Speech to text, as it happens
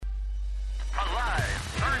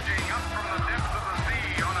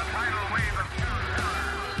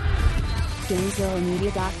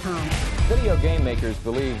GameZillaMedia.com. Video game makers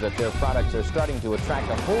believe that their products are starting to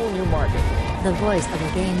attract a whole new market. The voice of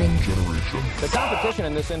a gaming generation. The competition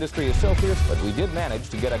in this industry is so fierce, but we did manage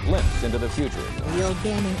to get a glimpse into the future. Real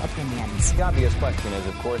gaming opinions. The obvious question is,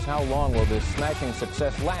 of course, how long will this smashing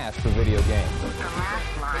success last for video games? The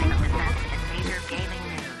last line of defense in major gaming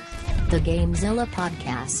news. The GameZilla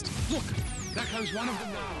Podcast. Look, there comes one of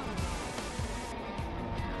them now.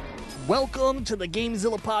 Welcome to the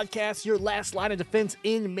GameZilla Podcast, your last line of defense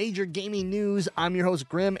in major gaming news. I'm your host,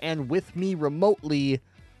 Grim, and with me remotely,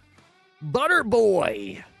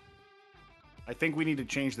 Butterboy. I think we need to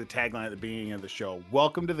change the tagline at the beginning of the show.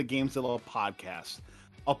 Welcome to the GameZilla Podcast,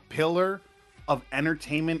 a pillar of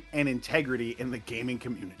entertainment and integrity in the gaming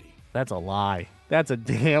community. That's a lie. That's a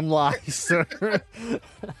damn lie, sir.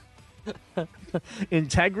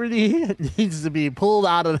 Integrity needs to be pulled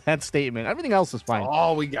out of that statement. Everything else is fine. It's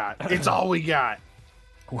all we got. It's all we got.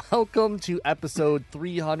 Welcome to episode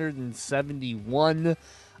 371.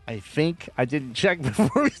 I think I didn't check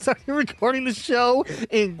before we started recording the show.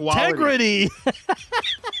 Integrity.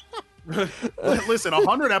 Listen,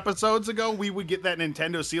 100 episodes ago, we would get that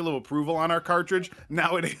Nintendo seal of approval on our cartridge.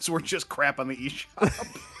 Nowadays, we're just crap on the eShop.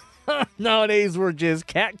 Nowadays, we're just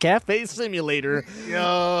Cat Cafe Simulator.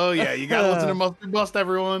 Oh, yeah. You got to listen to Mustard Bust,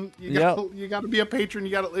 everyone. You got to be a patron.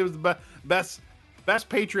 It was the best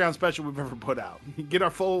Patreon special we've ever put out. Get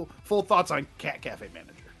our full thoughts on Cat Cafe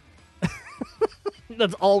Manager.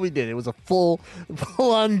 That's all we did. It was a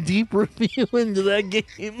full-on deep review into that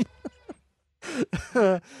game.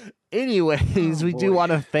 Anyways, we do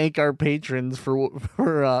want to thank our patrons for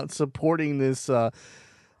supporting this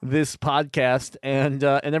podcast and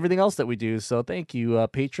everything else that we do. So thank you,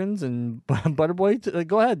 patrons. And Butterboy,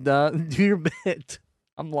 go ahead, do your bit.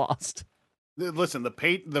 I'm lost. Listen, the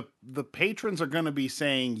patrons are going to be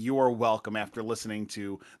saying you're welcome after listening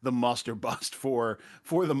to the Muster Bust for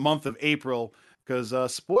the month of April. Because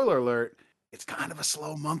spoiler alert, it's kind of a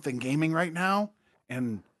slow month in gaming right now,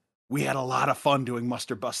 and we had a lot of fun doing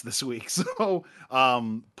Muster Bust this week. So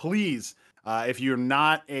please. If you're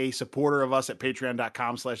not a supporter of us at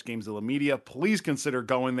patreon.com/GameZillaMedia, please consider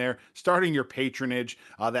going there, starting your patronage.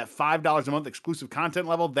 That $5 a month exclusive content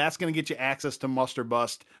level, that's going to get you access to Muster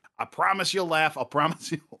Bust. I promise you'll laugh. I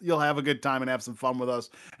promise you'll have a good time and have some fun with us.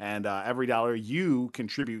 And every dollar you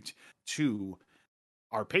contribute to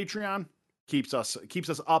our Patreon keeps us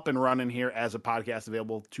up and running here as a podcast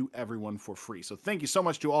available to everyone for free. So thank you so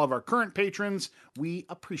much to all of our current patrons. We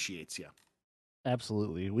appreciate you.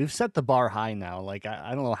 We've set the bar high now. Like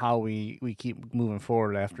I don't know how we keep moving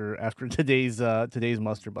forward after today's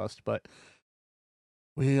Muster Bust, but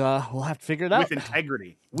we'll have to figure it out. With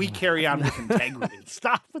integrity. We carry on with integrity.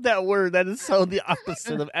 Stop with that word. That is so the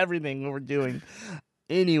opposite of everything we're doing.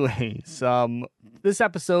 Anyways, this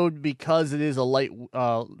episode, because it is a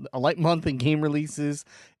light month in game releases,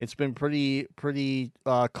 it's been pretty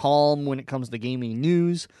calm when it comes to gaming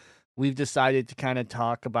news. We've decided to kind of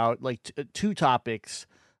talk about like two topics.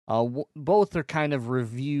 Both are kind of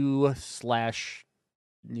review /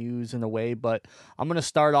 news in a way, but I'm going to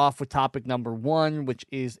start off with topic number one, which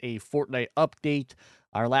is a Fortnite update.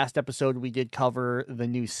 Our last episode, we did cover the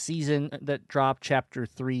new season that dropped. Chapter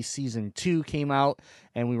 3, Season 2 came out,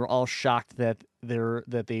 and we were all shocked that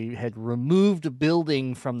they had removed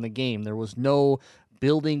building from the game. There was no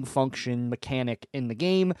building function mechanic in the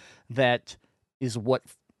game. That is what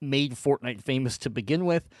made Fortnite famous to begin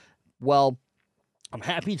with. Well, I'm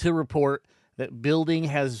happy to report that building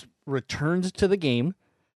has returned to the game.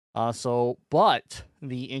 But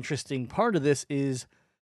the interesting part of this is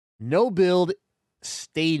no build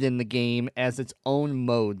stayed in the game as its own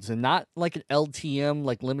modes, and not like an LTM,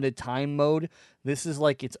 like limited time mode. This is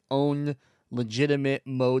like its own legitimate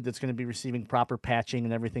mode that's going to be receiving proper patching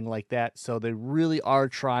and everything like that. So they really are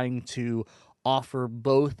trying to offer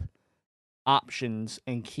both options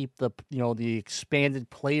and keep the expanded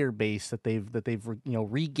player base that they've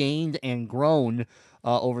regained and grown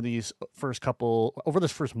over this first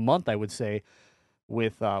month, I would say,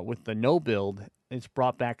 with the no build. It's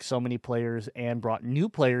brought back so many players and brought new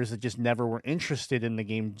players that just never were interested in the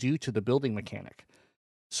game due to the building mechanic.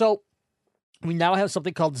 So we now have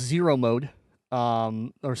something called zero build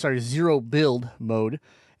mode,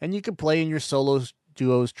 and you can play in your solos,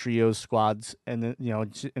 duos, trios, squads, and then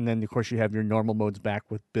of course you have your normal modes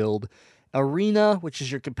back with build. Arena, which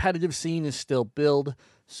is your competitive scene, is still build,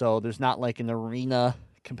 so there's not like an arena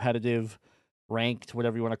competitive ranked,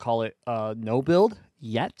 whatever you want to call it, no build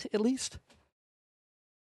yet, at least.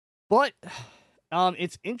 But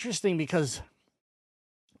it's interesting because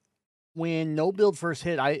when no build first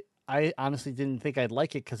hit, I I honestly didn't think I'd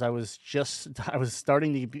like it because I was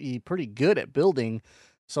starting to be pretty good at building.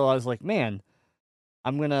 So I was like, man,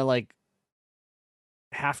 I'm gonna like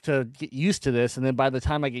have to get used to this, and then by the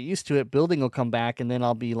time I get used to it, building will come back, and then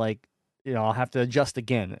I'll be like, I'll have to adjust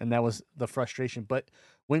again, and that was the frustration. But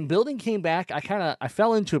when building came back, I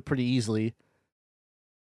fell into it pretty easily.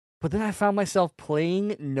 But then I found myself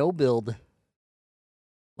playing no build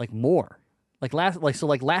like more. Like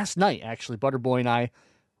last night actually, Butterboy and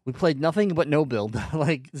we played nothing but no build,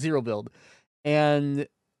 like zero build. And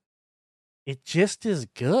it just is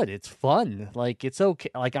good. It's fun. Like it's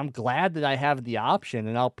okay. Like I'm glad that I have the option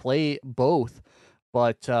and I'll play both.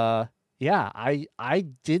 But yeah, I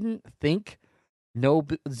didn't think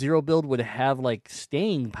zero build would have like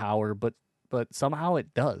staying power, but somehow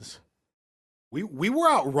it does. We were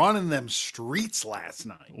out running them streets last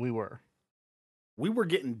night. We were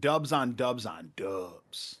getting dubs on dubs on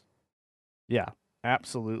dubs. Yeah,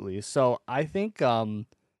 absolutely. So I think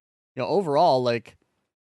overall, like,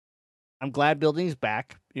 I'm glad building's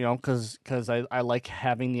back, because I like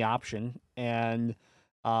having the option, and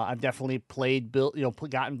I've definitely played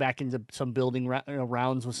gotten back into some building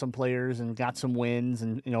rounds with some players and got some wins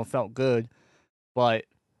and felt good. But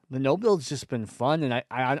the no build's just been fun, and I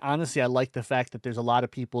honestly I like the fact that there's a lot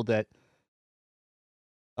of people that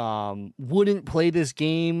wouldn't play this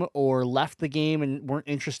game or left the game and weren't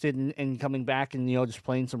interested in coming back and just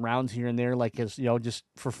playing some rounds here and there, like as just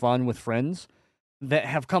for fun with friends, that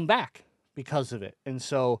have come back because of it. And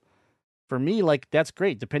so for me, like, that's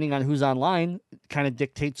great. Depending on who's online, kind of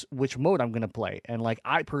dictates which mode I'm going to play. And like,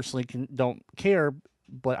 I personally don't care,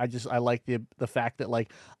 but I like the fact that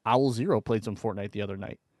like Owl Zero played some Fortnite the other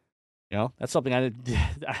night. That's something I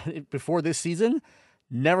did before this season,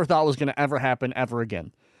 never thought was going to ever happen ever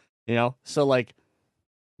again. So like,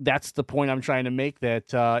 that's the point I'm trying to make,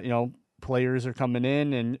 that, players are coming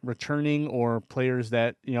in and returning, or players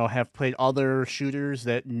that, have played other shooters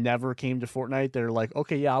that never came to Fortnite. They're like,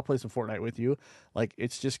 okay, yeah, I'll play some Fortnite with you. Like,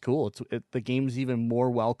 it's just cool. The game's even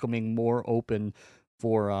more welcoming, more open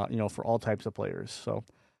for, for all types of players. So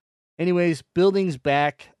anyways, building's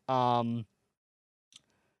back.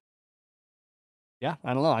 Yeah,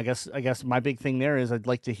 I don't know. I guess my big thing there is I'd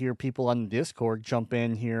like to hear people on the Discord jump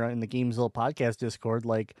in here in the Gamezilla podcast Discord.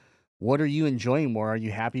 Like, what are you enjoying more? Are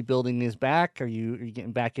you happy building is back? Are you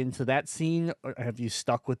getting back into that scene? Or have you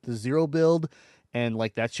stuck with the zero build and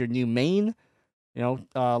like that's your new main? Let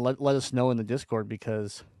us know in the Discord,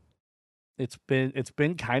 because it's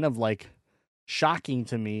been kind of like shocking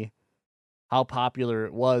to me how popular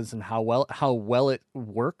it was and how well it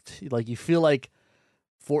worked. Like, you feel like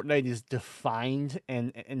Fortnite is defined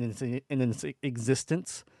and in its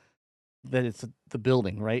existence that it's the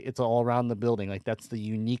building, right? It's all around the building. Like, that's the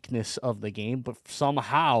uniqueness of the game. But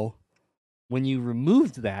somehow, when you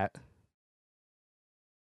removed that,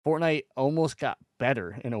 Fortnite almost got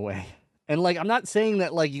better in a way. And like, I'm not saying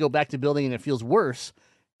that like you go back to building and it feels worse.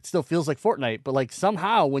 It still feels like Fortnite. But like,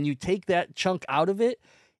 somehow when you take that chunk out of it,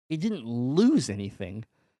 it didn't lose anything,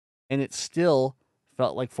 and it still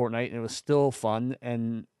felt like Fortnite, and it was still fun.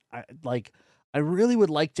 And I really would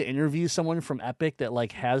like to interview someone from Epic that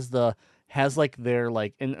like has their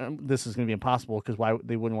like, and this is going to be impossible because why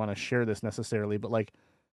they wouldn't want to share this necessarily, but like,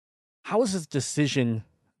 how was this decision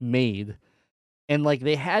made? And like,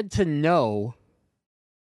 they had to know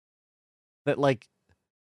that, like,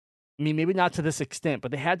 I mean, maybe not to this extent, but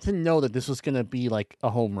they had to know that this was going to be like a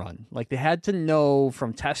home run. Like, they had to know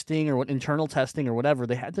from testing or internal testing or whatever,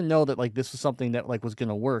 they had to know that like this was something that like was going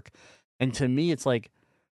to work. And to me, it's like,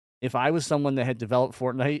 if I was someone that had developed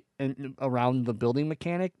Fortnite and around the building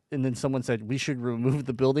mechanic, and then someone said we should remove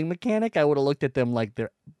the building mechanic, I would have looked at them like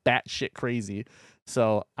they're batshit crazy.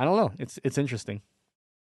 So I don't know. It's interesting.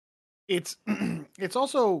 It's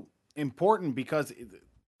also important because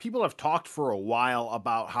people have talked for a while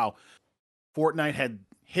about how Fortnite had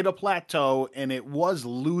hit a plateau and it was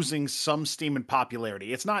losing some steam and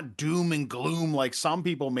popularity. It's not doom and gloom like some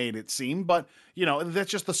people made it seem, but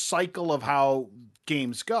that's just the cycle of how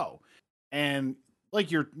games go. And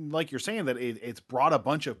like you're saying, that it's brought a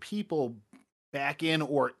bunch of people back in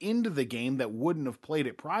or into the game that wouldn't have played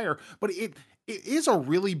it prior, but it is a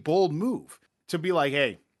really bold move to be like,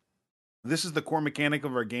 hey, this is the core mechanic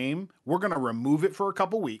of our game. We're going to remove it for a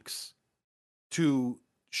couple weeks to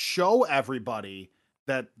show everybody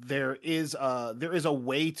that there is a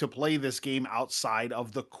way to play this game outside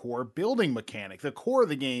of the core building mechanic. The core of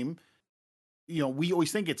the game, we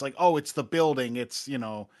always think it's like, oh, it's the building, it's,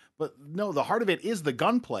 but no, the heart of it is the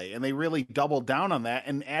gunplay. And they really doubled down on that,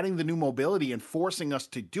 and adding the new mobility and forcing us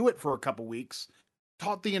to do it for a couple weeks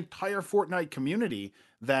taught the entire Fortnite community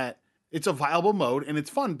that it's a viable mode and it's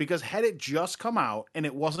fun because had it just come out and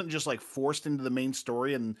it wasn't just like forced into the main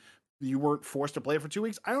story and you weren't forced to play it for 2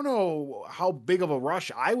 weeks, I don't know how big of a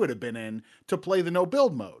rush I would have been in to play the no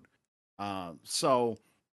build mode. So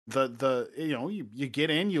you get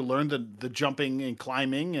in, you learn the jumping and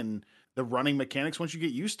climbing and the running mechanics. Once you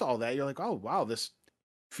get used to all that, you're like, oh wow,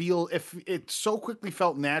 if it so quickly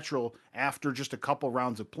felt natural after just a couple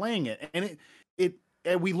rounds of playing it. And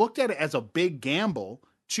and we looked at it as a big gamble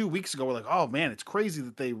 2 weeks ago. We're like, oh man, it's crazy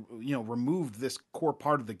that they, removed this core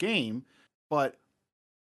part of the game. But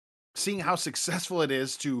seeing how successful it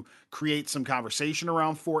is to create some conversation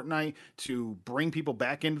around Fortnite, to bring people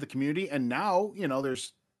back into the community. And now,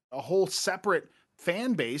 there's a whole separate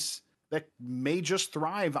fan base that may just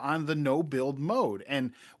thrive on the no build mode.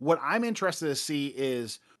 And what I'm interested to see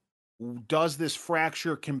is, does this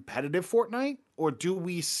fracture competitive Fortnite, or do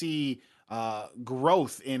we see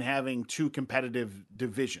growth in having two competitive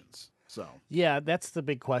divisions? So yeah, that's the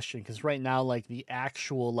big question, because right now, like the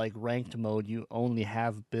actual like ranked mode, you only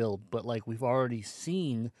have build, but like we've already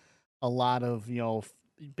seen a lot of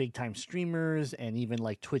big time streamers and even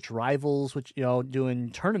like Twitch rivals, which doing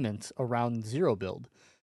tournaments around zero build,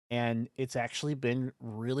 and it's actually been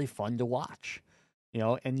really fun to watch.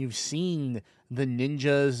 And you've seen the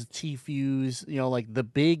Ninjas, Tfue, like the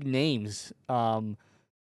big names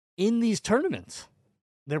in these tournaments.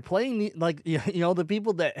 They're playing the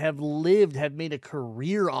people that have made a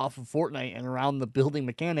career off of Fortnite and around the building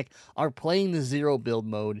mechanic are playing the zero build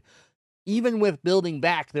mode. Even with building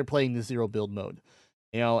back, they're playing the zero build mode.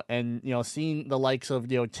 And seeing the likes of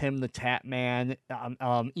Tim the Tap Man,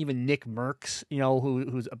 even Nick Merckx,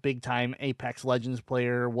 who's a big time Apex Legends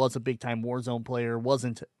player, was a big time Warzone player,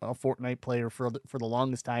 wasn't a Fortnite player for the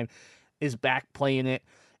longest time, is back playing it.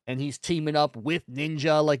 And he's teaming up with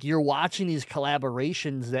Ninja. Like, you're watching these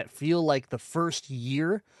collaborations that feel like the first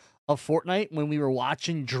year of Fortnite when we were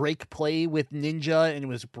watching Drake play with Ninja and it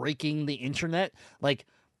was breaking the internet. Like,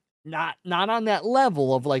 not on that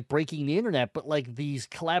level of like breaking the internet, but like these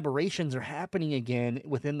collaborations are happening again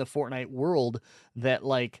within the Fortnite world that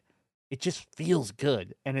like it just feels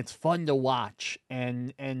good and it's fun to watch.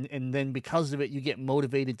 And then because of it, you get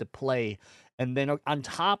motivated to play. And then on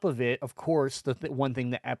top of it, of course, the one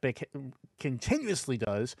thing that Epic continuously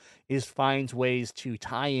does is finds ways to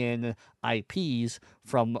tie in IPs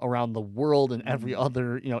from around the world and every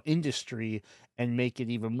other industry and make it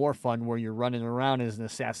even more fun, where you're running around as an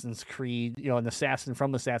Assassin's Creed, an assassin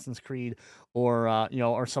from Assassin's Creed, or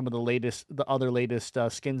or some of the other latest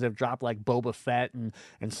skins have dropped, like Boba Fett and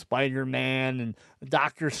Spider-Man and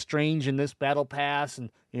Doctor Strange in this Battle Pass,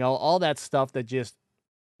 and all that stuff that just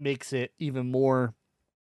makes it even more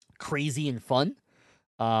crazy and fun.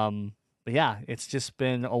 But yeah, it's just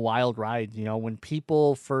been a wild ride. When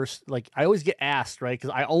people first, like, I always get asked, right?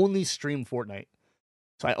 Because I only stream Fortnite,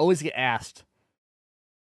 so I always get asked,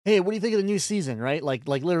 "Hey, what do you think of the new season?" Right? Like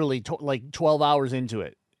literally, like 12 hours into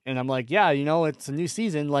it, and I'm like, "Yeah, it's a new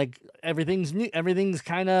season. Like everything's new. Everything's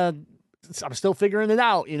kind of. I'm still figuring it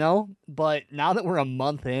out, But now that we're a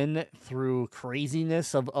month in through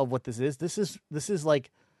craziness of what this is like."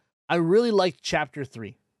 I really liked Chapter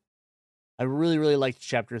 3. I really, really liked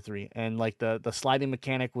Chapter 3. And like the sliding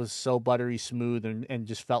mechanic was so buttery smooth and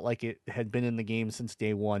just felt like it had been in the game since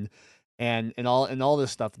day one. And all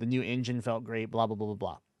this stuff. The new engine felt great, blah, blah, blah, blah,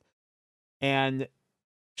 blah. And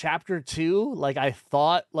Chapter 2, like I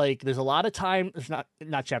thought, like there's a lot of time. There's not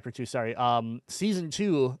Chapter 2, sorry. Season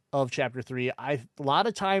 2 of Chapter 3. A lot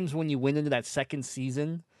of times when you went into that second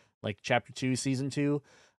season, like Chapter 2, Season 2,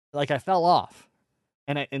 like I fell off.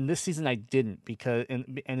 And in this season I didn't, because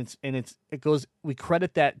we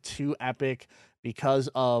credit that to Epic because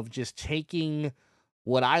of just taking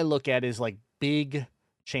what I look at as like big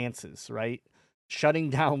chances, right? Shutting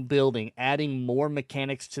down building, adding more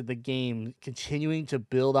mechanics to the game, continuing to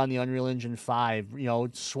build on the Unreal Engine 5,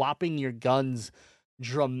 swapping your guns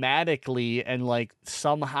dramatically, and like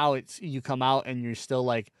somehow you come out and you're still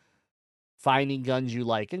like finding guns you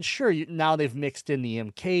like. And sure, now they've mixed in the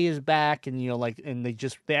MK is back, and and they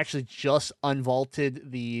actually just unvaulted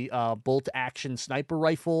the bolt action sniper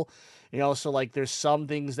rifle, so like there's some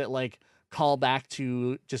things that like call back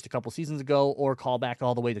to just a couple seasons ago or call back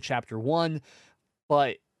all the way to Chapter 1,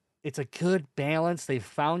 but it's a good balance. They've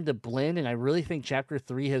found a blend, and I really think Chapter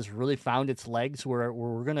 3 has really found its legs, where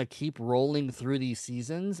we're gonna keep rolling through these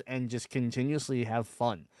seasons and just continuously have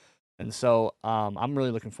fun. And so I'm really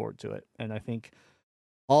looking forward to it. And I think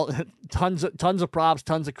tons of props,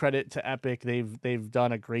 tons of credit to Epic. They've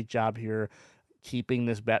done a great job here keeping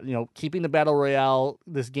this keeping the Battle Royale,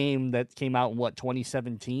 this game that came out in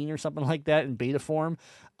 2017 or something like that, in beta form.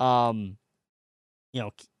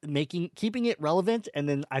 keeping it relevant. And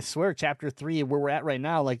then I swear, chapter 3, where we're at right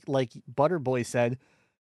now, like Butterboy said,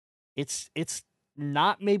 it's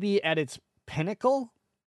not maybe at its pinnacle,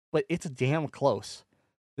 but it's damn close.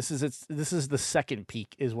 This is the second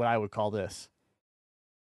peak, is what I would call this.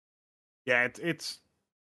 Yeah, it's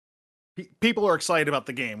people are excited about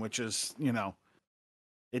the game, which is,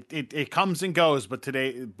 it comes and goes, but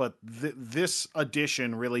this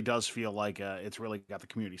edition really does feel like it's really got the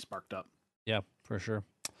community sparked up. Yeah, for sure.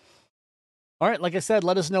 All right, like I said,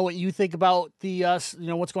 let us know what you think about the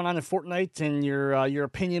what's going on in Fortnite and your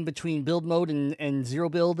opinion between build mode and zero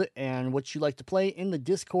build, and what you like to play in the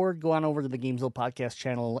Discord. Go on over to the Gamezilla podcast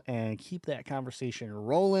channel and keep that conversation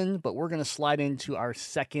rolling. But we're going to slide into our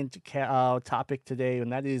second topic today,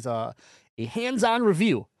 and that is a hands-on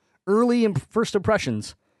review, early and first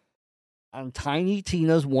impressions on Tiny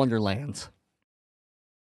Tina's Wonderlands.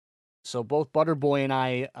 So both Butterboy and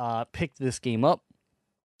I picked this game up.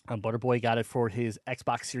 Butterboy got it for his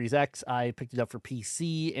Xbox Series X. I picked it up for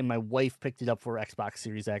PC, and my wife picked it up for Xbox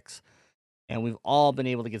Series X. And we've all been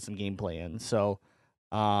able to get some gameplay in. So,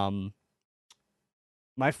 my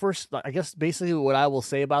first, I guess, basically what I will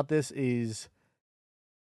say about this is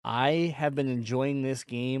I have been enjoying this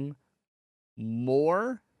game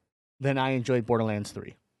more than I enjoyed Borderlands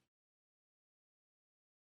 3.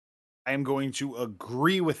 I am going to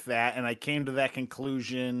agree with that, and I came to that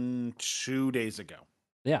conclusion 2 days ago.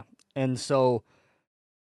 Yeah, and so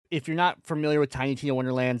if you're not familiar with Tiny Tina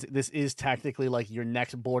Wonderlands, this is technically like your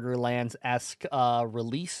next Borderlands-esque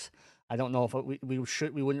release. I don't know if we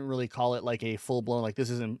wouldn't really call it like a full blown, like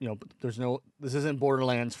this isn't this isn't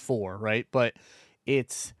Borderlands 4, right? But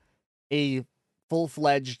it's a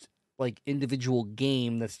full-fledged like individual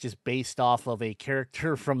game that's just based off of a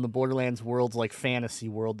character from the Borderlands world's like fantasy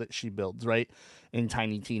world that she builds, right? In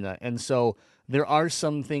Tiny Tina. And so there are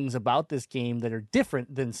some things about this game that are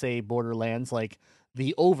different than, say, Borderlands, like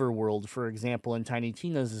the overworld, for example, in Tiny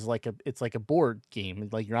Tina's is like a board game.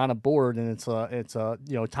 Like you're on a board and it's a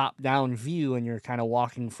top down view, and you're kind of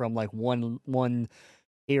walking from like one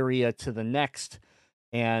area to the next,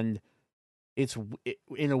 and it's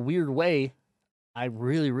in a weird way. I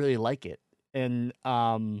really, really like it. And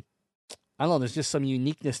I don't know, there's just some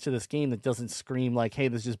uniqueness to this game that doesn't scream like, hey,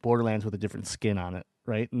 this is just Borderlands with a different skin on it,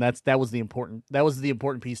 right? And that was the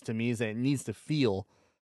important piece to me, is that it needs to feel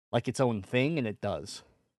like its own thing, and it does.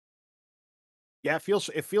 Yeah,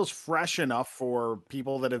 it feels fresh enough for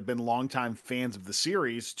people that have been longtime fans of the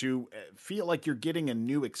series to feel like you're getting a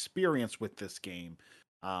new experience with this game.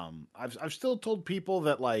 I've still told people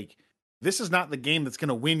that like this is not the game that's going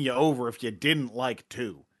to win you over if you didn't like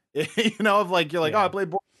 2. If like you're like, Yeah. oh, I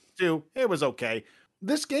played Borderlands 2, it was okay.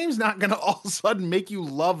 This game's not going to all of a sudden make you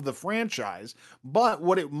love the franchise. But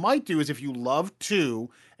what it might do is if you love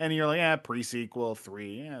 2 and you're like, pre-sequel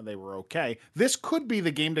 3, they were okay. This could be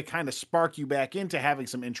the game to kind of spark you back into having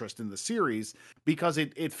some interest in the series, because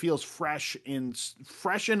it feels fresh in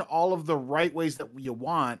all of the right ways that you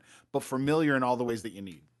want, but familiar in all the ways that you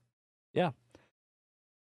need. Yeah.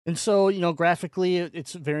 And so, graphically,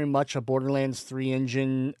 it's very much a Borderlands 3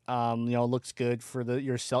 engine. Looks good for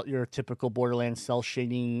your typical Borderlands cell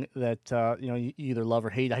shading that you either love or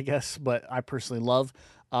hate, I guess. But I personally love.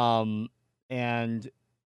 And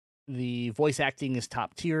the voice acting is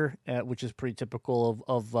top tier, which is pretty typical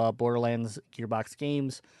of Borderlands Gearbox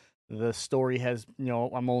games. The story has, we're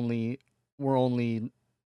only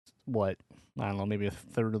what, I don't know, maybe a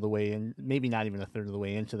third of the way in, maybe not even a third of the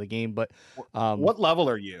way into the game, but what level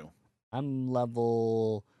are you? I'm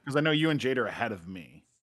level, because I know you and Jade are ahead of me,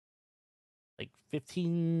 like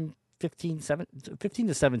 15 to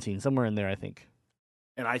 17, somewhere in there, I think.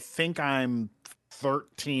 And I think I'm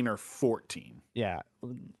 13 or 14. Yeah,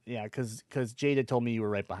 because Jade had told me you were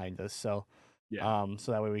right behind us, so yeah,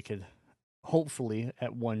 so that way we could hopefully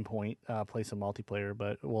at one point play some multiplayer,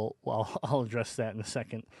 but I'll address that in a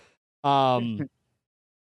second. But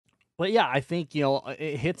yeah, I think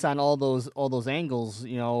it hits on all those angles.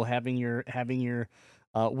 Having your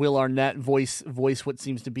Will Arnett voice what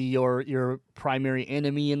seems to be your primary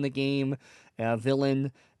enemy in the game,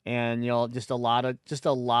 villain, and just a lot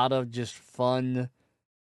of just fun,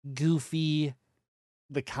 goofy,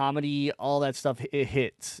 the comedy, all that stuff. It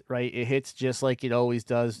hits, right. It hits just like it always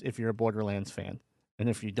does if you're a Borderlands fan. And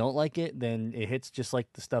if you don't like it, then it hits just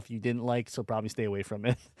like the stuff you didn't like. So probably stay away from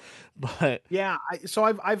it. But yeah, so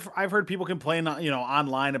I've heard people complain,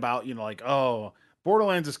 online about, like, oh,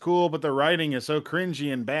 Borderlands is cool, but the writing is so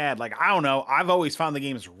cringy and bad. Like, I don't know. I've always found the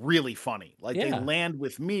games really funny. Like, they land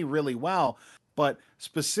with me really well. But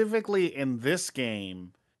specifically in this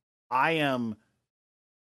game, I am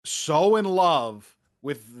so in love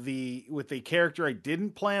with the character I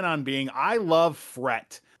didn't plan on being. I love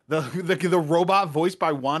Fret. The robot voiced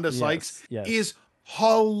by Wanda Sykes Yes. is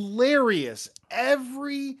hilarious.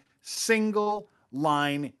 Every single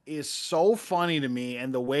line is so funny to me,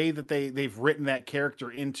 and the way that they've written that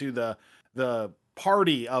character into the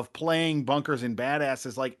party of playing bunkers and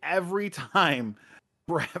badasses, like every time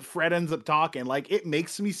Fred ends up talking, like it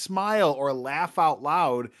makes me smile or laugh out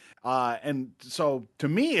loud. And so to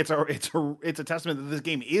me, it's a testament that this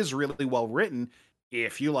game is really well written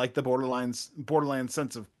if you like the Borderlands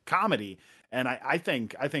sense of comedy. And I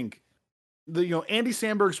think the Andy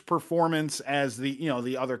Samberg's performance as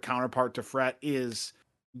the other counterpart to Fret is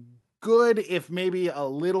good, if maybe a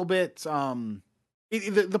little bit.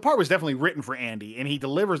 The part was definitely written for Andy, and he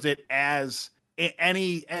delivers it as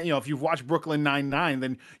if you've watched Brooklyn Nine-Nine,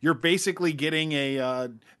 then you're basically getting a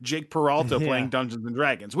Jake Peralta playing Dungeons and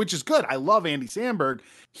Dragons, which is good. I love Andy Samberg.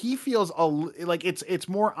 He feels like it's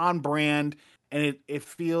more on brand, and it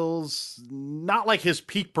feels not like his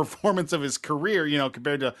peak performance of his career,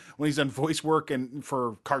 compared to when he's done voice work and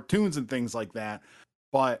for cartoons and things like that.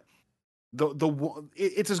 But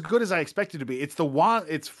it's as good as I expected to be. It's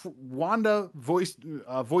Wanda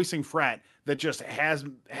voicing Fret that just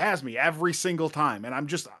has me every single time, and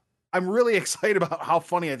I'm really excited about how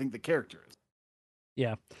funny I think the character is.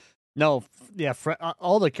 Yeah. No, yeah, Fret,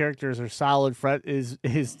 all the characters are solid. Fret is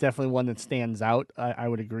definitely one that stands out. I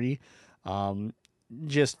would agree.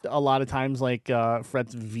 Just a lot of times, like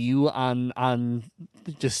Fret's view on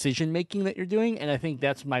the decision making that you're doing, and I think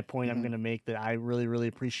that's my point. I'm going to make that I really, really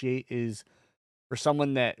appreciate is for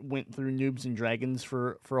someone that went through Noobs and Dragons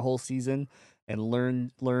for a whole season and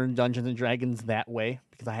learned Dungeons and Dragons that way,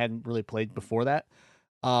 because I hadn't really played before that.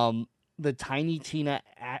 The Tiny Tina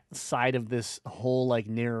side of this whole like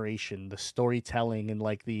narration, the storytelling, and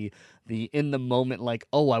like the in the moment, like,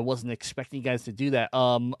 oh, I wasn't expecting you guys to do that.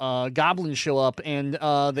 Goblins show up and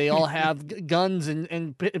they all have guns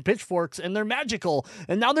and pitchforks and they're magical,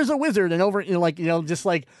 and now there's a wizard, and just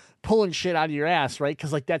like pulling shit out of your ass, right?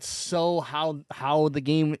 Because like that's so how the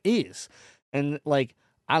game is, and like,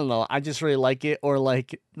 I don't know, I just really like it. Or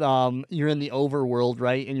like, you're in the overworld,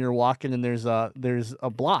 right? And you're walking, and there's a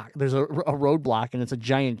block, there's a roadblock, and it's a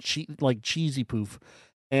giant cheesy poof,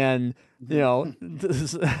 and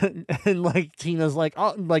and like Tina's like,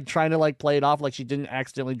 oh, like trying to like play it off like she didn't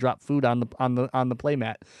accidentally drop food on the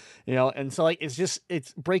playmat, and so like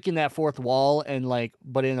it's breaking that fourth wall, and like,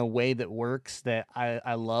 but in a way that works, that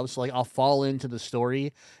I love. So like I'll fall into the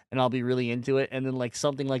story and I'll be really into it, and then like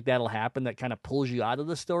something like that'll happen that kind of pulls you out of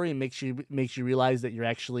the story and makes you realize that you're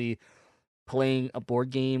actually playing a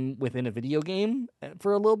board game within a video game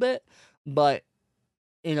for a little bit, but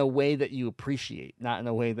in a way that you appreciate, not in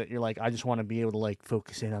a way that you're like, I just want to be able to like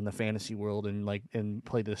focus in on the fantasy world and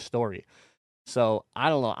play this story. So I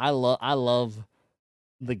don't know. I love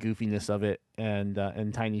the goofiness of it,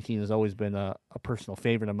 and Tiny Tina has always been a personal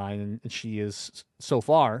favorite of mine, and she is, so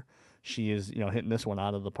far, hitting this one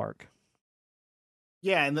out of the park.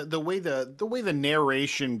 Yeah, and the way the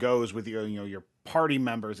narration goes with your party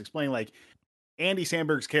members explaining, like, Andy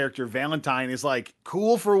Samberg's character Valentine is like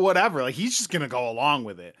cool for whatever, like he's just gonna go along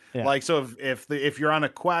with it. Yeah. Like, so if you're on a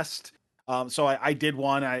quest, so I did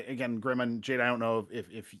one. Again, Grim and Jade, I don't know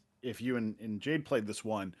if you and Jade played this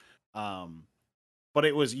one, but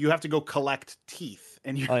it was, you have to go collect teeth,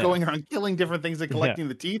 and you're going around killing different things and collecting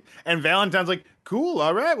the teeth. And Valentine's like, cool,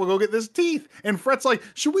 all right, we'll go get this teeth. And Fret's like,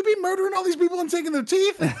 should we be murdering all these people and taking their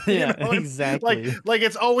teeth? Exactly. Like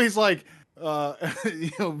it's always like,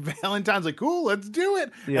 Valentine's like, cool, let's do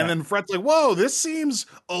it. And then Fret's like, whoa, this seems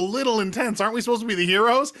a little intense. Aren't we supposed to be the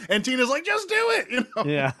heroes? And Tina's like, just do it.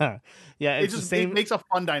 Yeah. It's just the same. It makes a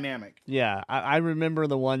fun dynamic. Yeah. I remember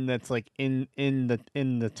the one that's like in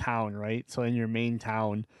the town, right? So in your main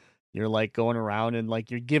town, you're like going around and like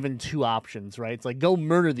you're given two options, right? It's like, go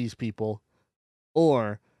murder these people,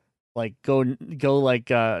 or like go like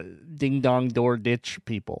ding dong door ditch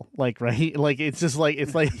people, like, right? Like it's just like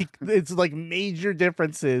it's like major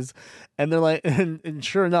differences, and they're like, and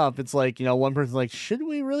sure enough, it's like, one person's like, should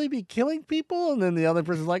we really be killing people? And then the other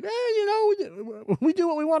person's like, we do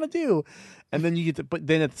what we want to do. And then you get to, but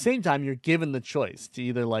then at the same time, you're given the choice to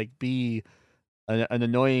either like be an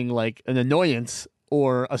annoying, like an annoyance,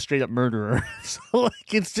 or a straight up murderer. So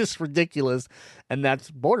like it's just ridiculous, and that's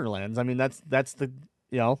Borderlands. I mean, that's the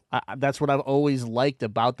that's what I've always liked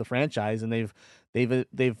about the franchise, and they've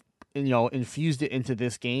infused it into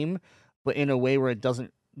this game, but in a way where it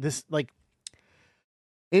doesn't, this like,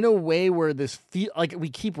 in a way where this feel like, we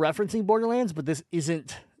keep referencing Borderlands, but this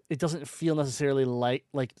isn't. It doesn't feel necessarily like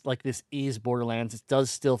this is Borderlands. It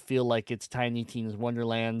does still feel like it's Tiny Tina's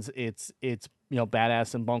Wonderlands. It's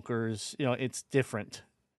badass in bunkers. It's different.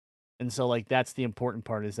 And so like that's the important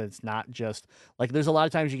part, is that it's not just like, there's a lot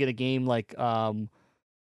of times you get a game like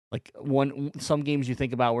some games you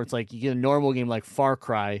think about where it's like you get a normal game like Far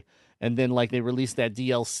Cry, and then like they release that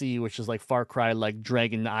DLC, which is like Far Cry, like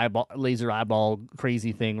dragon eyeball, laser eyeball,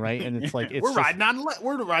 crazy thing, right? And it's like we're riding on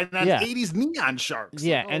 80s neon sharks.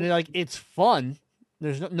 Yeah, and like it's fun.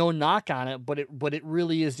 There's no knock on it, but it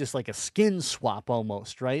really is just like a skin swap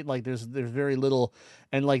almost, right? Like there's very little,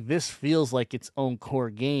 and like this feels like its own core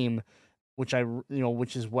game, which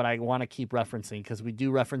which is what I want to keep referencing, because we do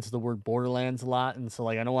reference the word Borderlands a lot, and so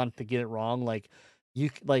like I don't want to get it wrong. Like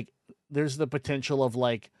there's the potential of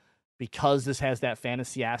like, because this has that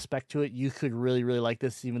fantasy aspect to it, you could really really like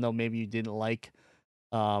this, even though maybe you didn't like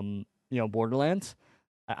Borderlands.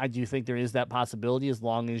 I do think there is that possibility, as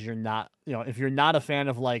long as you're not, if you're not a fan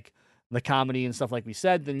of like the comedy and stuff like we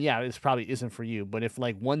said, then yeah, this probably isn't for you. But if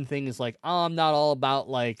like one thing is like, oh, I'm not all about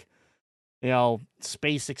like,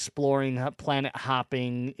 space exploring, planet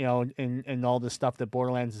hopping, and all this stuff that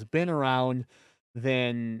Borderlands has been around,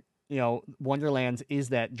 then Wonderlands is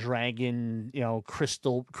that dragon,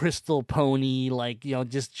 crystal pony, like,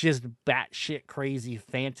 just batshit crazy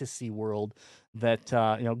fantasy world that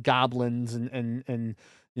goblins and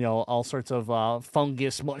all sorts of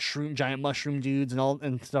fungus, giant mushroom dudes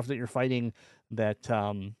and stuff that you're fighting, that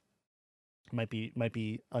might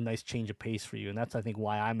be a nice change of pace for you. And that's, I think,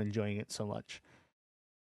 why I'm enjoying it so much.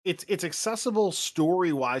 It's accessible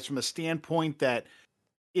story wise, from a standpoint that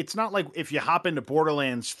it's not like if you hop into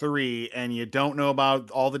Borderlands 3 and you don't know about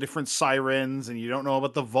all the different sirens, and you don't know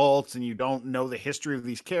about the vaults, and you don't know the history of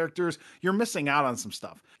these characters, you're missing out on some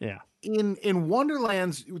stuff. Yeah. In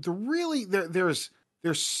Wonderlands, there's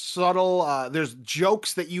subtle, there's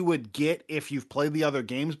jokes that you would get if you've played the other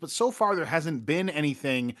games, but so far there hasn't been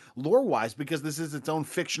anything lore-wise, because this is its own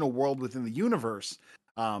fictional world within the universe.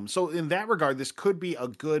 So in that regard, this could be a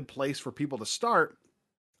good place for people to start.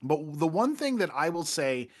 But the one thing that I will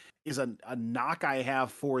say is a knock I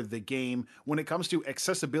have for the game when it comes to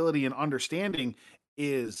accessibility and understanding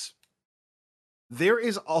is there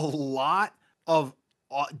is a lot of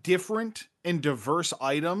different and diverse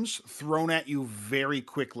items thrown at you very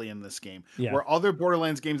quickly in this game. Yeah. Where other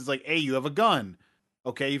Borderlands games, it's like, hey, you have a gun.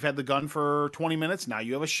 Okay, you've had the gun for 20 minutes. Now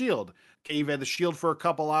you have a shield. Okay, you've had the shield for a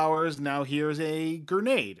couple hours. Now here's a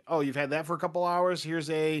grenade. Oh, you've had that for a couple hours. Here's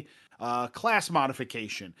a class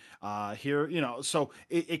modification. So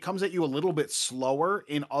it comes at you a little bit slower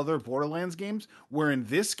in other Borderlands games, where in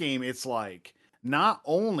this game, it's like, not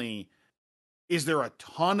only is there a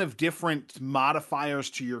ton of different modifiers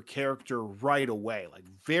to your character right away, like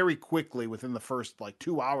very quickly within the first like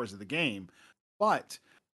 2 hours of the game, but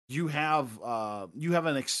you have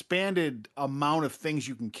an expanded amount of things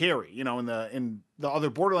you can carry. In the other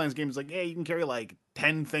Borderlands games, like, hey, you can carry like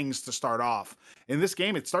 10 things to start off. In this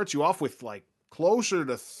game, it starts you off with like closer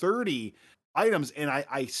to 30 items, and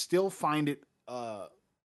I still find it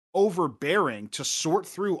overbearing to sort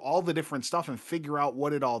through all the different stuff and figure out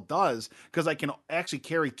what it all does, because I can actually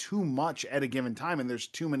carry too much at a given time, and there's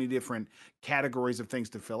too many different categories of things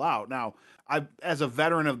to fill out. Now, as a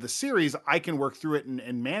veteran of the series, I can work through it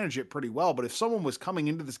and manage it pretty well, but if someone was coming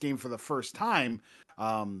into this game for the first time,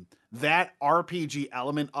 that RPG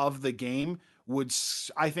element of the game would,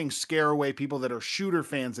 I think, scare away people that are shooter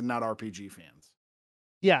fans and not RPG fans.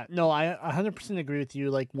 Yeah, no, I 100% agree with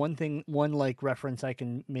you. Like one like reference I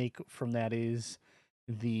can make from that is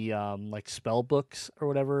the like spell books or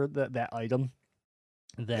whatever, that item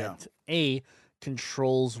that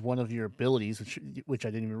controls one of your abilities, which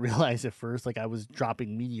I didn't even realize at first. Like I was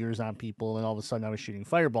dropping meteors on people, and all of a sudden I was shooting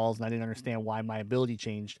fireballs, and I didn't understand why my ability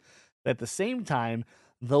changed. But at the same time,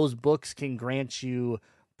 those books can grant you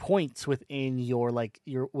points within your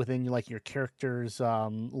character's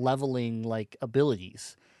leveling like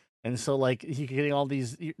abilities. And so like you're getting all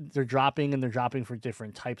these, they're dropping for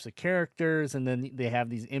different types of characters, and then they have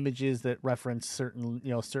these images that reference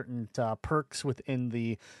certain perks within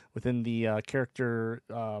the character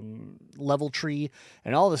level tree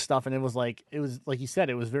and all this stuff. And it was like you said,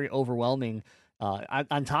 it was very overwhelming.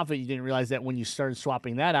 On top of it, you didn't realize that when you started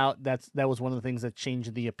swapping that out, that was one of the things that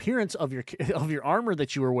changed the appearance of your armor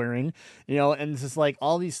that you were wearing, and it's just like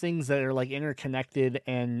all these things that are like interconnected,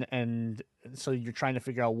 and so you're trying to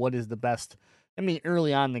figure out what is the best. I mean,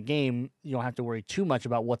 early on in the game, you don't have to worry too much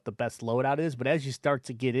about what the best loadout is, but as you start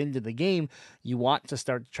to get into the game, you want to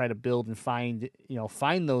start to try to build and find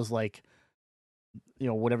those like,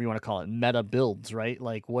 whatever you want to call it, meta builds, right?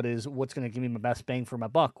 Like what's going to give me my best bang for my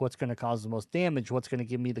buck? What's going to cause the most damage? What's going to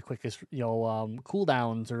give me the quickest,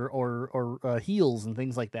 cooldowns or heals and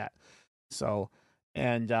things like that. So,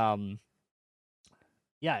 and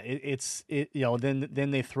yeah,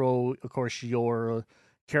 then they throw, of course, your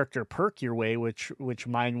character perk your way, which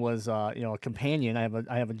mine was a companion.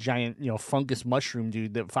 I have a giant fungus mushroom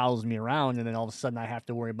dude that follows me around, and then all of a sudden I have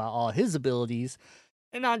to worry about all his abilities.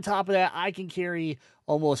 And on top of that, I can carry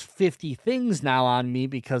almost 50 things now on me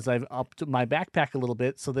because I've upped my backpack a little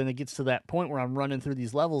bit. So then it gets to that point where I'm running through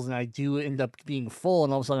these levels and I do end up being full.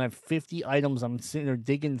 And all of a sudden I have 50 items I'm sitting there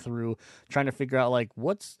digging through, trying to figure out, like,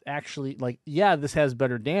 what's actually, like, yeah, this has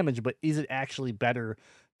better damage, but is it actually better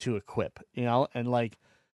to equip, And, like,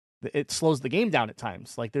 it slows the game down at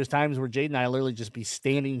times. Like, there's times where Jade and I literally just be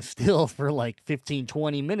standing still for like 15,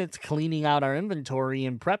 20 minutes, cleaning out our inventory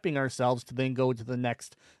and prepping ourselves to then go to the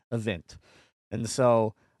next event. And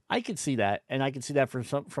so I could see that. And I could see that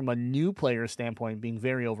from a new player standpoint being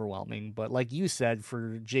very overwhelming. But like you said,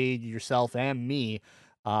 for Jade, yourself, and me,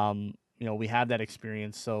 we have that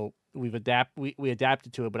experience. So we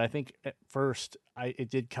adapted to it. But I think at first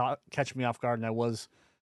it did catch me off guard, and I was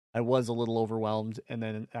a little overwhelmed, and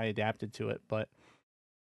then I adapted to it. But,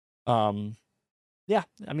 yeah,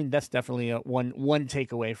 I mean, that's definitely one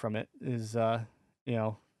takeaway from it is,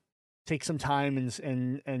 take some time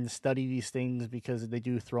and study these things, because they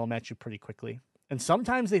do throw them at you pretty quickly. And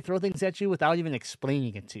sometimes they throw things at you without even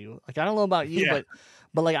explaining it to you. Like, I don't know about you,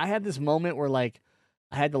 but like, I had this moment where, like,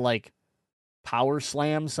 I had to, like, power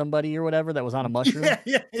slam somebody or whatever that was on a mushroom.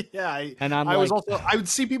 Yeah. And I would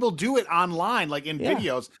see people do it online, like in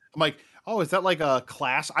videos. I'm like, oh, is that like a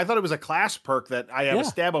class? I thought it was a class perk that I have a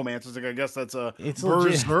Stabomancer. Like, I guess that's it's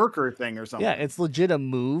Berserker thing or something. Yeah, it's legit a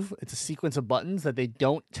move. It's a sequence of buttons that they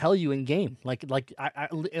don't tell you in game. Like I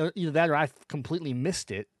either that or I completely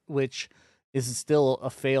missed it, which is still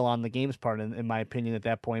a fail on the game's part, in my opinion, at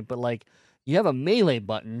that point. But, like, you have a melee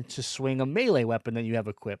button to swing a melee weapon that you have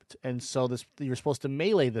equipped, and so you're supposed to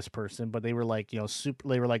melee this person, but they were like,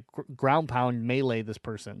 they were like ground pound melee this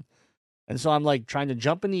person, and so I'm like trying to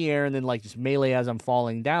jump in the air and then like just melee as I'm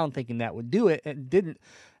falling down, thinking that would do it, and it didn't.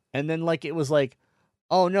 And then like it was like,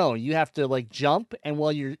 oh no, you have to like jump, and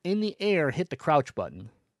while you're in the air, hit the crouch button,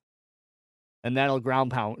 and that'll ground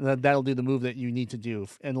pound. That'll do the move that you need to do,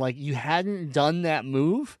 and like you hadn't done that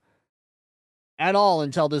move at all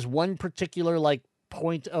until this one particular like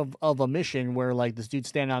point of a mission where like this dude's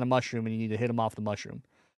standing on a mushroom and you need to hit him off the mushroom.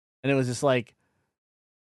 And it was just like,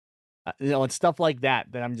 it's stuff like that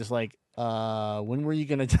I'm just like, when were you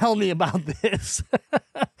going to tell me about this?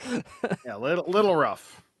 Yeah, little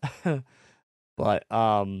rough. But,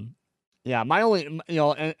 yeah, my only,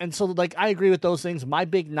 and so like, I agree with those things. My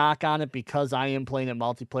big knock on it, because I am playing it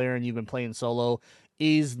multiplayer and you've been playing solo,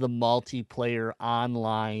 is the multiplayer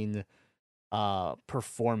online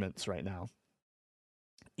performance right now.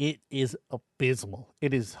 It is abysmal.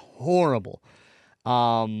 It is horrible.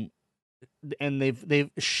 And they've the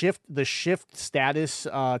shift status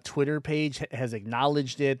Twitter page has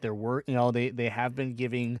acknowledged it. There were, they have been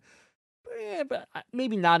giving but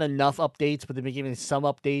maybe not enough updates, but they've been giving some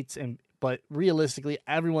updates. But realistically,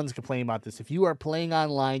 everyone's complaining about this. If you are playing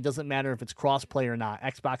online, doesn't matter if it's cross-play or not,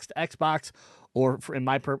 Xbox to Xbox, or in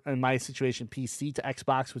my situation, PC to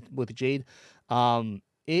Xbox with Jade,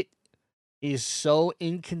 it is so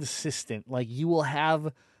inconsistent. Like, you will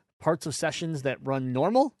have parts of sessions that run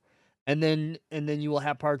normal, and then you will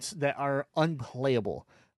have parts that are unplayable,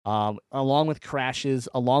 along with crashes,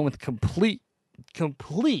 along with complete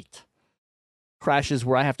crashes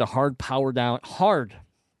where I have to hold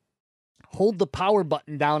the power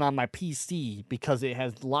button down on my PC because it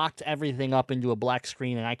has locked everything up into a black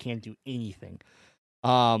screen and I can't do anything.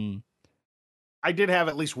 I did have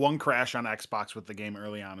at least one crash on Xbox with the game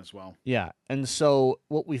early on as well. Yeah. And so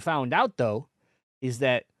what we found out, though, is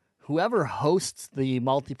that whoever hosts the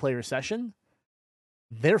multiplayer session,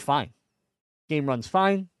 they're fine. Game runs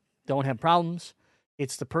fine. Don't have problems.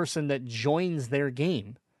 It's the person that joins their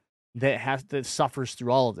game that suffers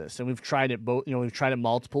through all of this. And we've tried it both, we've tried it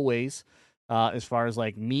multiple ways. As far as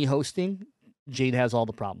like me hosting, Jade has all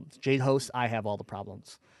the problems. Jade hosts, I have all the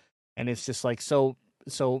problems. And it's just like, so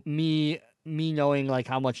me knowing like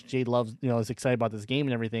how much Jade loves, is excited about this game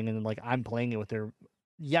and everything. And like, I'm playing it with her.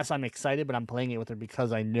 Yes, I'm excited, but I'm playing it with her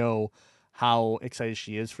because I know how excited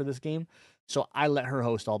she is for this game. So I let her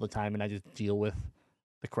host all the time and I just deal with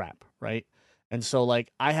the crap. Right. And so,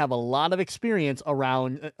 like, I have a lot of experience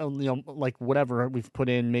around, like, whatever, we've put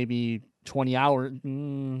in maybe 20 hours,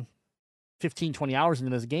 15, 20 hours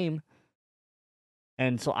into this game.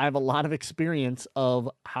 And so I have a lot of experience of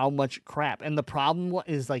how much crap. And the problem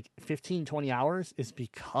is, like, 15, 20 hours is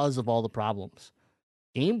because of all the problems.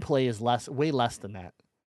 Gameplay is way less than that.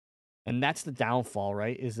 And that's the downfall,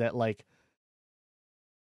 right? Is that, like,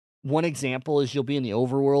 one example is you'll be in the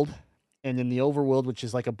overworld And in the overworld, which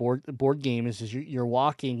is like a board game, is you're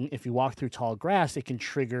walking. If you walk through tall grass, it can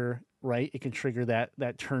trigger, right? It can trigger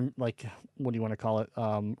that turn, like, what do you want to call it?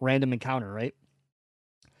 Random encounter, right?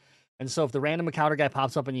 And so if the random encounter guy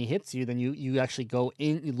pops up and he hits you, then you actually go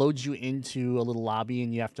in, it loads you into a little lobby,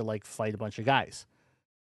 and you have to like fight a bunch of guys.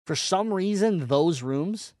 For some reason, those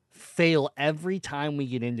rooms fail every time we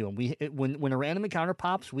get into them. When a random encounter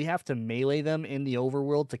pops, we have to melee them in the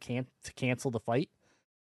overworld to cancel the fight.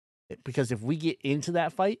 Because if we get into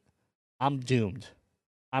that fight, I'm doomed.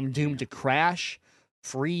 I'm doomed to crash,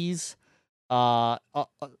 freeze, stand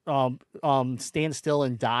still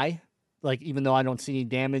and die. Like, even though I don't see any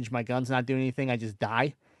damage, my gun's not doing anything, I just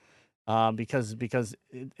die. Because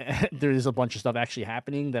there is a bunch of stuff actually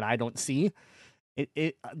happening that I don't see.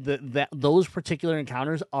 Those particular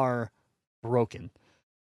encounters are broken.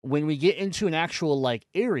 When we get into an actual like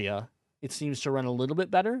area, it seems to run a little bit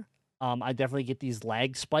better. I definitely get these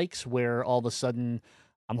lag spikes where all of a sudden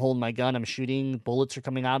I'm holding my gun, I'm shooting, bullets are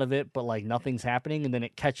coming out of it, but like nothing's happening, and then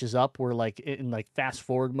it catches up. Where like in like fast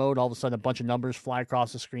forward mode, all of a sudden a bunch of numbers fly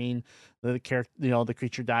across the screen, the character, the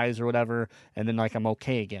creature dies or whatever, and then like I'm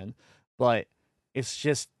okay again. But it's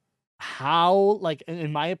just how, like,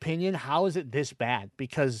 in my opinion, how is it this bad?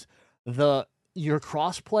 Because your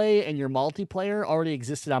crossplay and your multiplayer already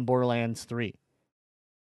existed on Borderlands 3.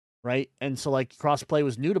 Right? And so like crossplay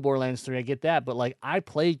was new to Borderlands 3, I get that, but like I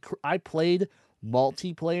played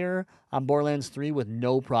multiplayer on Borderlands 3 with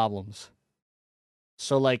no problems.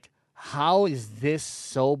 So like, how is this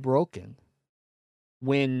so broken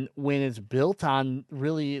when it's built on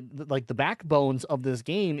really like the backbones of this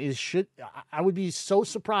game I would be so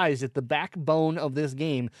surprised if the backbone of this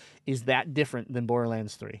game is that different than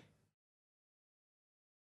Borderlands 3.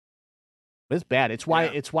 It's bad. It's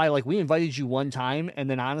why like we invited you one time, and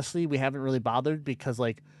then honestly we haven't really bothered because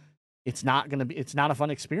like it's not a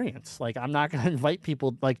fun experience. Like, I'm not gonna invite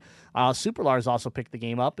people. Like Super Lars also picked the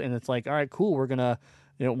game up, and it's like, all right, cool, we're gonna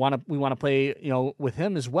we want to play with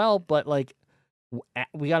him as well, but like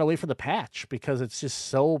we gotta wait for the patch because it's just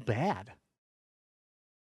so bad.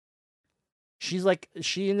 She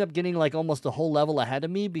ended up getting like almost a whole level ahead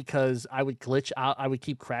of me because I would glitch out, I would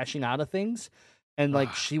keep crashing out of things. And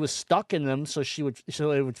like she was stuck in them, so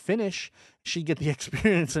it would finish. She'd get the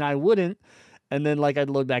experience, and I wouldn't. And then like I'd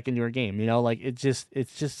load back into her game, like it's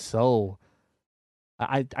just so.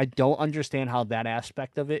 I don't understand how that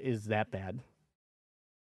aspect of it is that bad.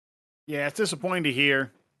 Yeah, it's disappointing to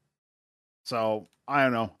hear. So I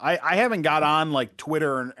don't know. I haven't got on like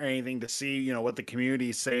Twitter or anything to see what the community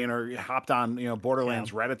is saying, or hopped on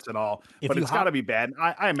Borderlands Reddits at all. But it's got to be bad.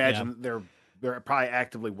 I imagine they're probably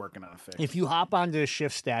actively working on a fix. If you hop onto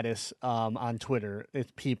shift status on Twitter,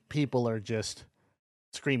 people are just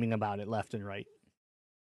screaming about it left and right.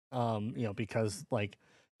 Because like,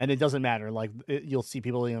 and it doesn't matter. Like you'll see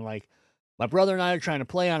people like, my brother and I are trying to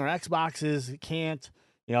play on our Xboxes, can't.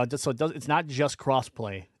 It's not just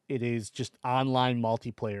crossplay. It is just online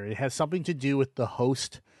multiplayer. It has something to do with the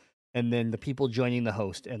host, and then the people joining the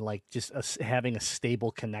host, and like just having a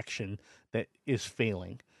stable connection that is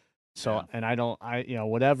failing. So, and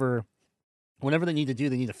whatever they need to do,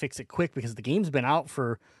 they need to fix it quick because the game's been out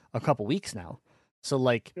for a couple weeks now. So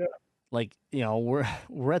we're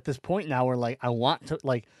at this point now where like, I want to,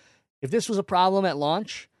 like, if this was a problem at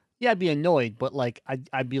launch, I'd be annoyed, but like,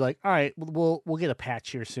 I'd be like, all right, we'll get a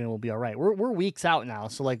patch here soon. We'll be all right. We're weeks out now.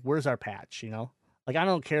 So like, where's our patch? Like, I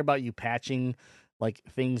don't care about you patching like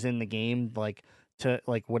things in the game, like to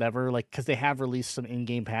like whatever, like, cause they have released some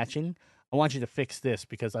in-game patching. I want you to fix this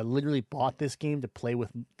because I literally bought this game to play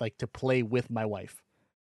with my wife.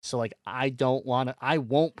 So like, I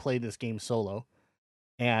won't play this game solo.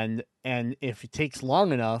 And if it takes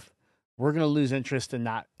long enough, we're going to lose interest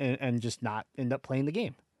and just not end up playing the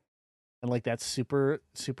game. And like, that's super,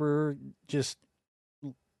 super just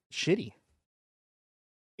shitty.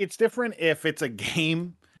 It's different if it's a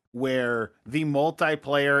game where the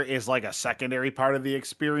multiplayer is like a secondary part of the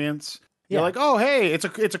experience. You're like, oh, hey, it's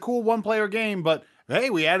a cool one-player game, but hey,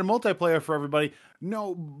 we added multiplayer for everybody.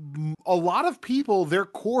 No, a lot of people, their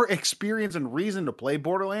core experience and reason to play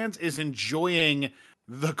Borderlands is enjoying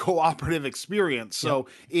the cooperative experience. So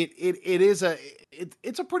it's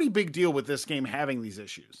a pretty big deal with this game having these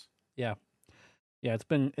issues. Yeah. Yeah,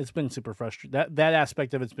 it's been super frustrating. That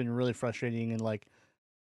aspect of it's been really frustrating, and like,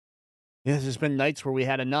 there's just been nights where we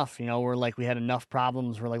had enough, where like we had enough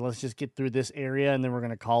problems. We're like, let's just get through this area and then we're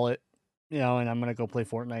gonna call it. And I'm going to go play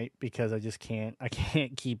Fortnite because I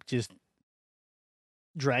can't keep just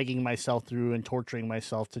dragging myself through and torturing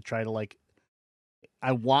myself to try to like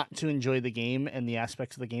I want to enjoy the game, and the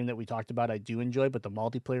aspects of the game that we talked about I do enjoy, but the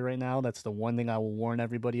multiplayer right now, that's the one thing I will warn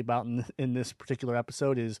everybody about in this particular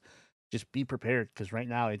episode is just be prepared, because right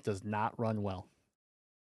now it does not run well.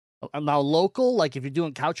 Now local, like if you're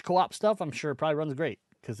doing couch co-op stuff, I'm sure it probably runs great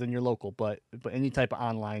because then you're local, but any type of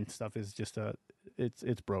online stuff is just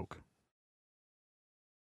it's broke.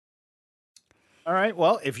 All right.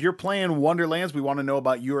 Well, if you're playing Wonderlands, we want to know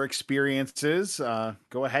about your experiences.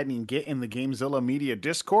 Go ahead and get in the Gamezilla Media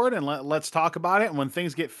Discord and let's talk about it. And when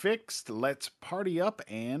things get fixed, let's party up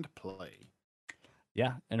and play.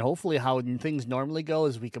 Yeah, and hopefully how things normally go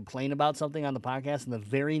is we complain about something on the podcast, and the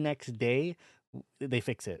very next day they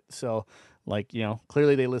fix it. So, like,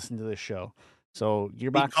 clearly they listen to this show. So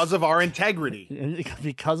Gearbox, because of our integrity,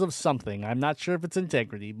 because of something. I'm not sure if it's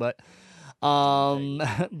integrity, but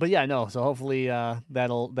but yeah, no. So hopefully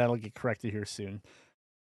that'll get corrected here soon.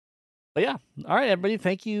 But yeah, all right, everybody.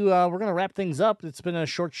 Thank you. We're gonna wrap things up. It's been a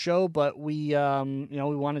short show, but we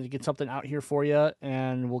we wanted to get something out here for you,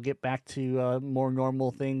 and we'll get back to more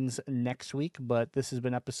normal things next week. But this has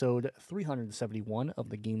been episode 371 of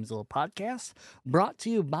the Gamezilla podcast, brought to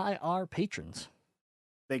you by our patrons.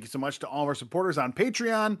 Thank you so much to all of our supporters on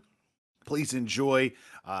Patreon. Please enjoy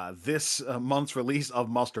this month's release of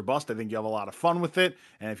Must or Bust. I think you'll have a lot of fun with it.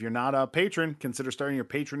 And if you're not a patron, consider starting your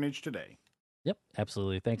patronage today. Yep,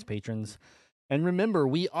 absolutely. Thanks, patrons. And remember,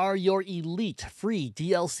 we are your elite free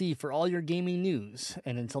DLC for all your gaming news.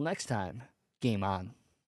 And until next time, game on.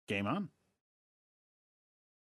 Game on.